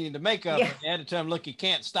continued to makeup. Yeah. And they had to tell him, look, you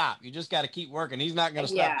can't stop. You just got to keep working. He's not going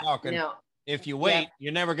to stop talking. No. If you wait,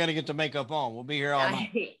 you're never going to get the makeup on. We'll be here all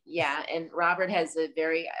night. Yeah, and Robert has a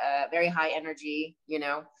very very high energy,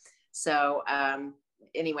 So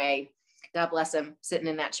anyway, God bless him, sitting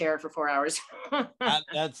in that chair for 4 hours.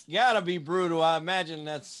 That's gotta be brutal. I imagine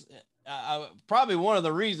that's probably one of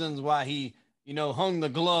the reasons why he, hung the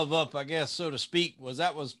glove up, I guess, so to speak, was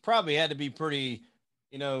probably had to be pretty,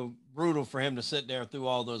 brutal for him to sit there through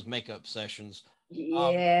all those makeup sessions.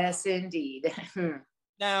 Yes, indeed.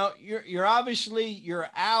 Now you're obviously you're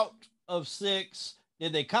out of 6.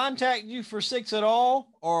 Did they contact you for 6 at all,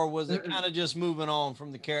 or was it kind of just moving on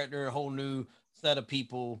from the character, a whole new set of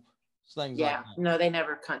people? Things like that. No, they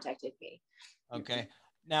never contacted me. Okay.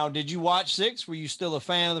 Now, did you watch 6? Were you still a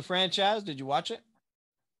fan of the franchise? Did you watch it?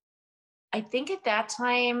 I think at that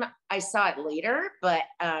time I saw it later, but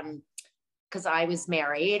because I was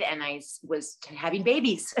married and I was having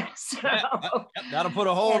babies. So that'll put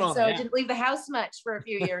a hold on. So I didn't leave the house much for a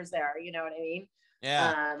few years there. You know what I mean?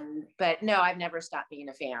 Yeah. But no, I've never stopped being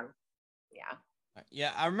a fan. Yeah.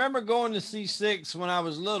 Yeah, I remember going to see 6 when I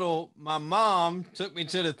was little. My mom took me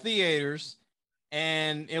to the theaters,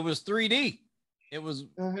 and it was 3D. It was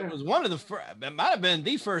one of it might have been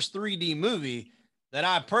the first 3D movie that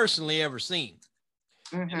I personally ever seen.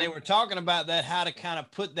 And they were talking about that, how to kind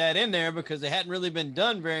of put that in there, because it hadn't really been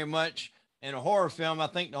done very much in a horror film. I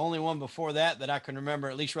think the only one before that I can remember,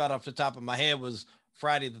 at least right off the top of my head, was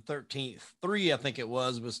Friday the 13th. 3, I think it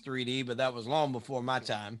was 3D, but that was long before my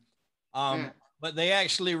time. But they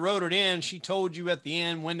actually wrote it in. She told you at the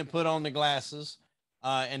end when to put on the glasses,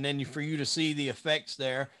 and then for you to see the effects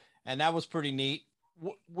there. And that was pretty neat.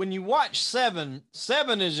 When you watch 7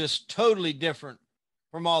 is just totally different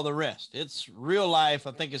from all the rest. It's real life.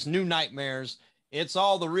 I think it's New Nightmares. It's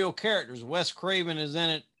all the real characters. Wes Craven is in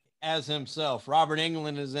it as himself. Robert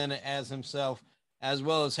Englund is in it as himself, as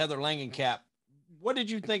well as Heather Langenkamp. What did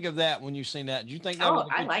you think of that when you seen that? Did you think that was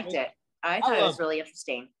I liked it. I thought it was really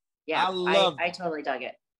interesting. Yeah, I totally dug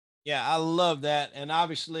it. Yeah, I love that. And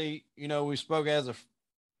obviously, we spoke as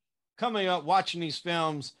coming up, watching these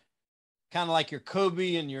films, kind of like your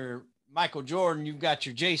Kobe and your Michael Jordan. You've got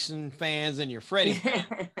your Jason fans and your Freddy fans.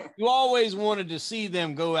 You always wanted to see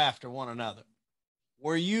them go after one another.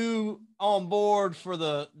 Were you on board for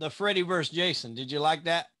the Freddy versus Jason? Did you like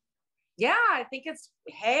that? Yeah, I think it's,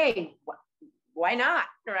 hey, why not,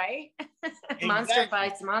 right? Exactly. Monster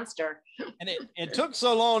fights monster. And it took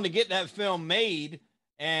so long to get that film made.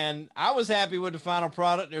 And I was happy with the final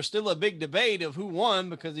product. There's still a big debate of who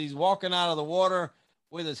won because he's walking out of the water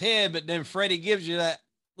with his head, but then Freddy gives you that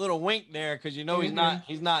little wink there because you know he's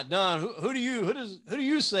not done. Who do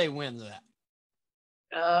you say wins that?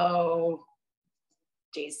 Oh,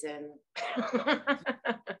 Jason.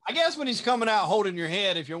 I guess when he's coming out holding your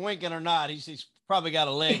head, if you're winking or not, he's probably got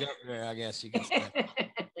a leg up there, I guess you can say.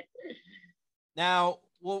 Now,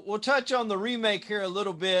 we'll touch on the remake here a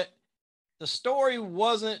little bit. The story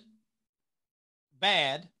wasn't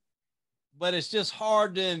bad, but it's just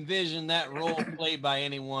hard to envision that role played by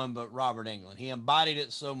anyone but Robert Englund. He embodied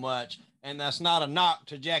it so much, and that's not a knock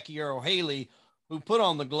to Jackie Earle Haley, who put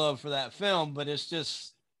on the glove for that film, but it's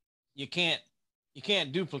just you can't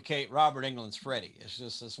duplicate Robert Englund's Freddy.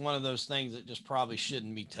 It's one of those things that just probably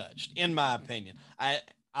shouldn't be touched, in my opinion. I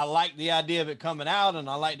like the idea of it coming out, and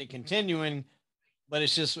I like it continuing, but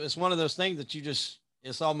it's one of those things that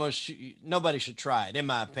it's almost nobody should try it, in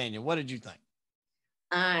my opinion. What did you think?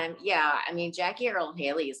 Yeah, I mean, Jackie Earle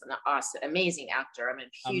Haley is an awesome, amazing actor.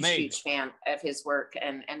 I'm a huge fan of his work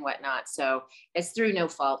and whatnot. So it's through no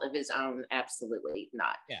fault of his own. Absolutely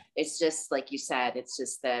not. Yeah. It's just like you said, it's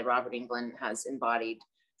just that Robert Englund has embodied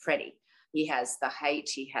Freddy. He has the height,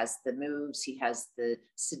 he has the moves, he has the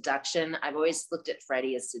seduction. I've always looked at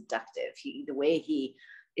Freddy as seductive. The way he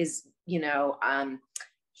is,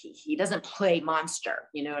 he doesn't play monster,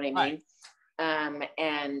 you know what I mean? Right.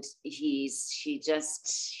 And he's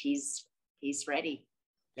Freddy.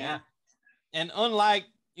 Yeah. And unlike,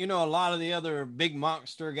 a lot of the other big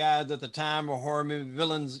monster guys at the time or horror movie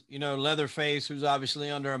villains, Leatherface, who's obviously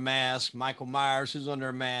under a mask, Michael Myers, who's under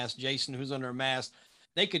a mask, Jason, who's under a mask,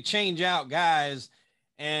 they could change out guys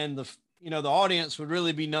and the audience would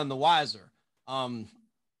really be none the wiser.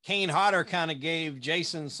 Kane Hodder kind of gave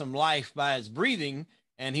Jason some life by his breathing,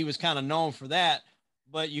 and he was kind of known for that,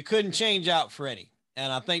 but you couldn't change out Freddy.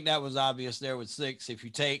 And I think that was obvious there with 6. If you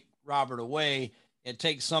take Robert away, it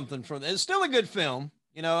takes something from it's still a good film.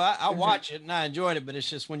 I watch it and I enjoyed it, but it's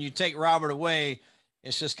just when you take Robert away,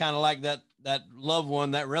 it's just kind of like that loved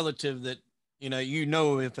one, that relative that,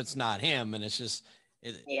 if it's not him. And it's just,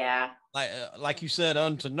 like you said,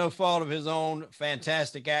 unto no fault of his own,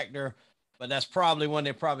 fantastic actor, but that's probably one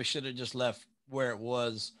they probably should have just left where it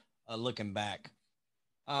was, looking back.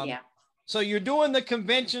 So you're doing the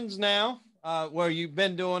conventions now, where you've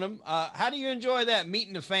been doing them. How do you enjoy that,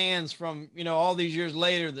 meeting the fans from, all these years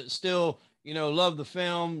later that still, love the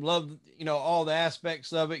film, love, all the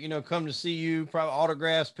aspects of it, come to see you, probably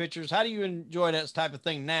autographs, pictures. How do you enjoy that type of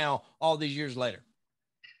thing now, all these years later?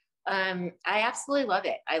 I absolutely love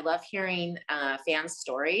it. I love hearing fans'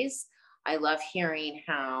 stories. I love hearing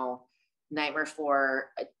how Nightmare 4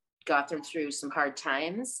 got them through some hard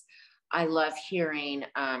times. I love hearing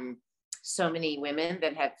so many women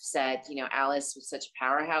that have said, Alice was such a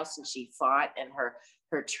powerhouse and she fought, and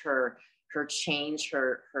her change,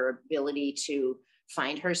 her ability to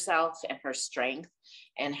find herself and her strength,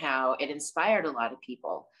 and how it inspired a lot of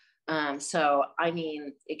people. So, I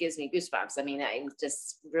mean, it gives me goosebumps. I mean, I'm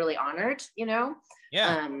just really honored,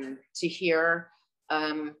 to hear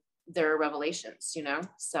their revelations,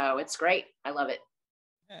 so it's great. I love it.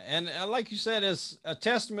 And like you said, it's a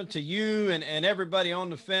testament to you and everybody on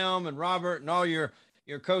the film and Robert and all your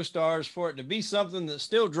co-stars for it to be something that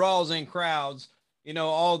still draws in crowds,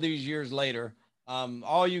 all these years later.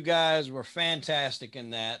 All you guys were fantastic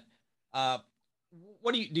in that.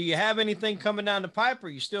 What do you have anything coming down the pipe? Are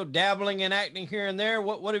you still dabbling in acting here and there?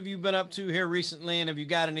 What have you been up to here recently? And have you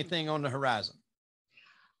got anything on the horizon?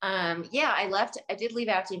 I did leave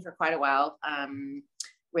acting for quite a while.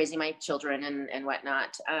 Raising my children and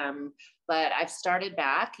whatnot. But I've started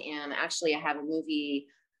back, and actually I have a movie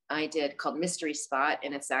I did called Mystery Spot,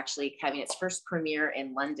 and it's actually having its first premiere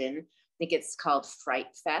in London. I think it's called Fright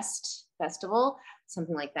Festival,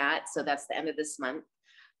 something like that. So that's the end of this month.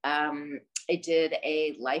 I did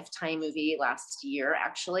a Lifetime movie last year,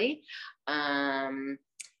 actually, and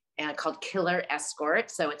called Killer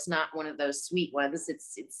Escort. So it's not one of those sweet ones.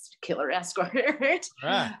 It's Killer Escort.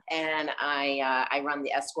 Right. And I run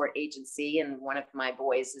the escort agency, and one of my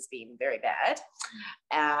boys is being very bad.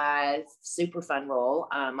 Super fun role.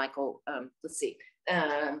 Michael, let's see.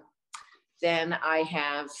 Then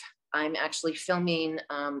I'm actually filming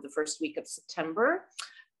the first week of September,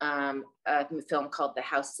 a film called The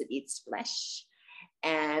House That Eats Flesh.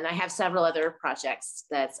 And I have several other projects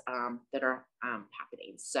that are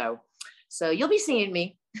happening. So you'll be seeing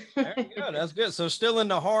me. Very good. That's good. So still in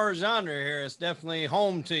the horror genre here. It's definitely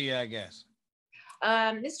home to you, I guess.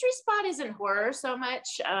 Mystery Spot isn't horror so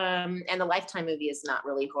much, and the Lifetime movie is not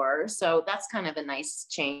really horror, so that's kind of a nice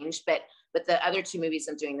change. But the other two movies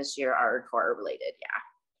I'm doing this year are horror related. Yeah.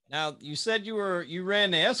 Now you said you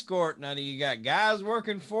ran the escort. Now do you got guys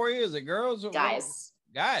working for you? Is it girls? Guys.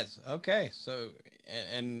 Guys. Okay. So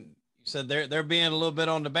and you said they're being a little bit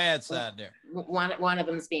on the bad side there. One of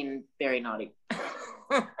them's being very naughty.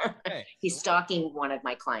 Okay. He's stalking one of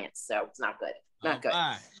my clients, so it's not good. Not good.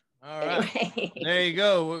 All right. Anyway. There you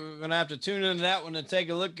go. We're gonna have to tune into that one and take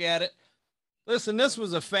a look at it. Listen, this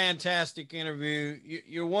was a fantastic interview.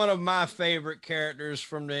 You're one of my favorite characters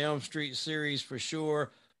from the Elm Street series for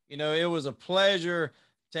sure. You know, it was a pleasure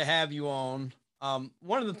to have you on.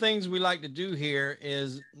 One of the things we like to do here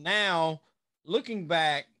is now looking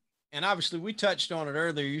back, and obviously we touched on it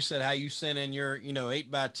earlier. You said how you sent in your,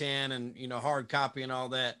 8x10 and, hard copy and all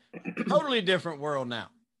that. Totally different world now.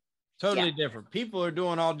 Totally different. People are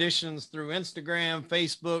doing auditions through Instagram,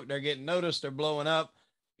 Facebook. They're getting noticed. They're blowing up,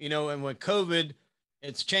 and with COVID,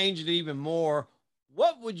 it's changed it even more.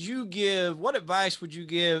 What advice would you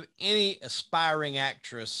give any aspiring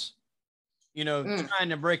actress, trying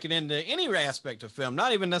to break it into any aspect of film,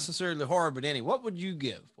 not even necessarily horror, but what would you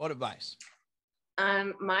give? What advice?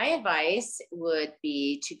 My advice would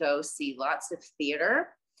be to go see lots of theater,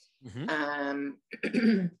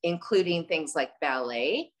 including things like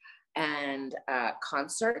ballet and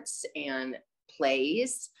concerts and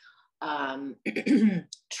plays,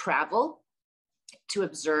 travel to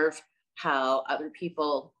observe how other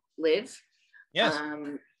people live,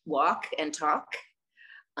 walk and talk.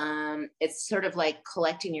 It's sort of like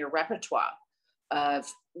collecting your repertoire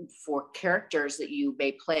for characters that you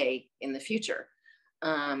may play in the future.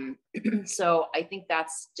 So I think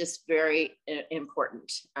that's just very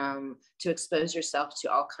important, to expose yourself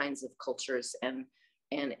to all kinds of cultures and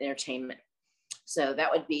entertainment. So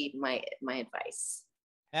that would be my advice.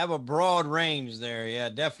 Have a broad range there. Yeah,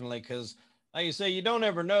 definitely. Because like you say, you don't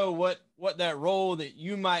ever know what that role that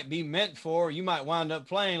you might be meant for, you might wind up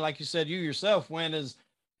playing. Like you said, you yourself went as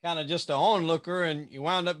kind of just an onlooker and you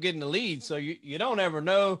wound up getting the lead. So you don't ever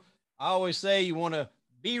know. I always say you want to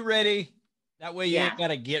be ready. That way you ain't got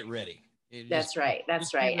to get ready. That's right.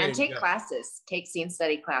 And take classes, take scene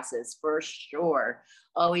study classes for sure.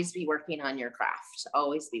 Always be working on your craft.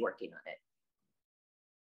 Always be working on it.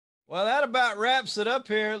 Well, that about wraps it up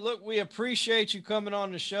here. Look, we appreciate you coming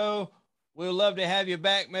on the show. We'll love to have you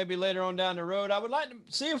back maybe later on down the road. I would like to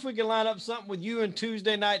see if we can line up something with you and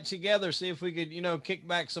Tuesday night together. See if we could, kick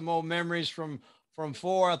back some old memories from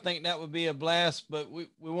 4. I think that would be a blast, but we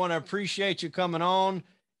want to appreciate you coming on.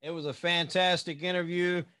 It was a fantastic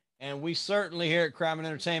interview, and we certainly here at Crime and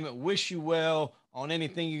Entertainment wish you well on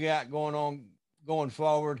anything you got going on going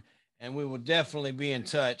forward, and we will definitely be in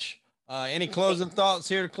touch. Any closing thoughts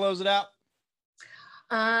here to close it out?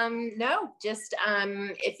 No, just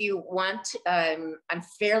if you want, I'm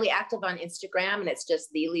fairly active on Instagram, and it's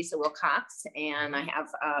just the Lisa Wilcox, and I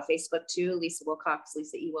have Facebook too, Lisa Wilcox,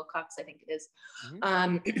 Lisa E. Wilcox, I think it is.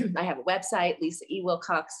 I have a website, Lisa E.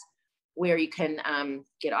 Wilcox, where you can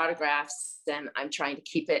get autographs, and I'm trying to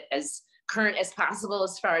keep it as current as possible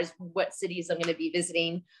as far as what cities I'm going to be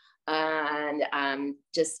visiting. And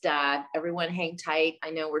just everyone hang tight. I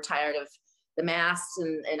know we're tired of the masks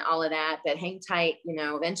and all of that, but hang tight.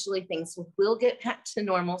 Eventually things will get back to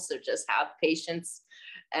normal. So just have patience.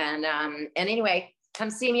 And anyway, come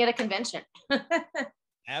see me at a convention.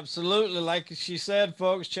 Absolutely. Like she said,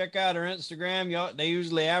 folks, check out her Instagram. They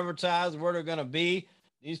usually advertise where they're going to be.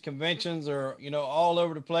 These conventions are, all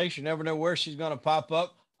over the place. You never know where she's going to pop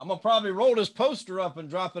up. I'm going to probably roll this poster up and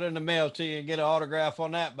drop it in the mail to you and get an autograph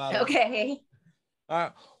on that, by the way. Okay. All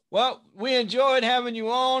right. Well, we enjoyed having you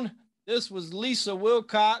on. This was Lisa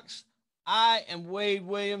Wilcox. I am Wade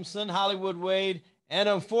Williamson, Hollywood Wade. And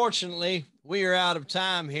unfortunately, we are out of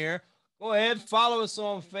time here. Go ahead, follow us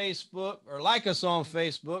on Facebook or like us on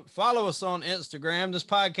Facebook. Follow us on Instagram. This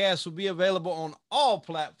podcast will be available on all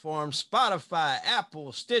platforms, Spotify,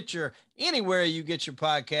 Apple, Stitcher, anywhere you get your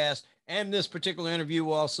podcast. And this particular interview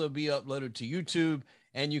will also be uploaded to YouTube,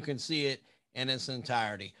 and you can see it in its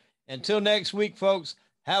entirety. Until next week, folks,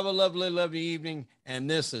 have a lovely, lovely evening. And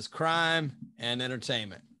this is Crime and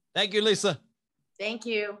Entertainment. Thank you, Lisa. Thank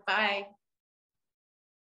you. Bye.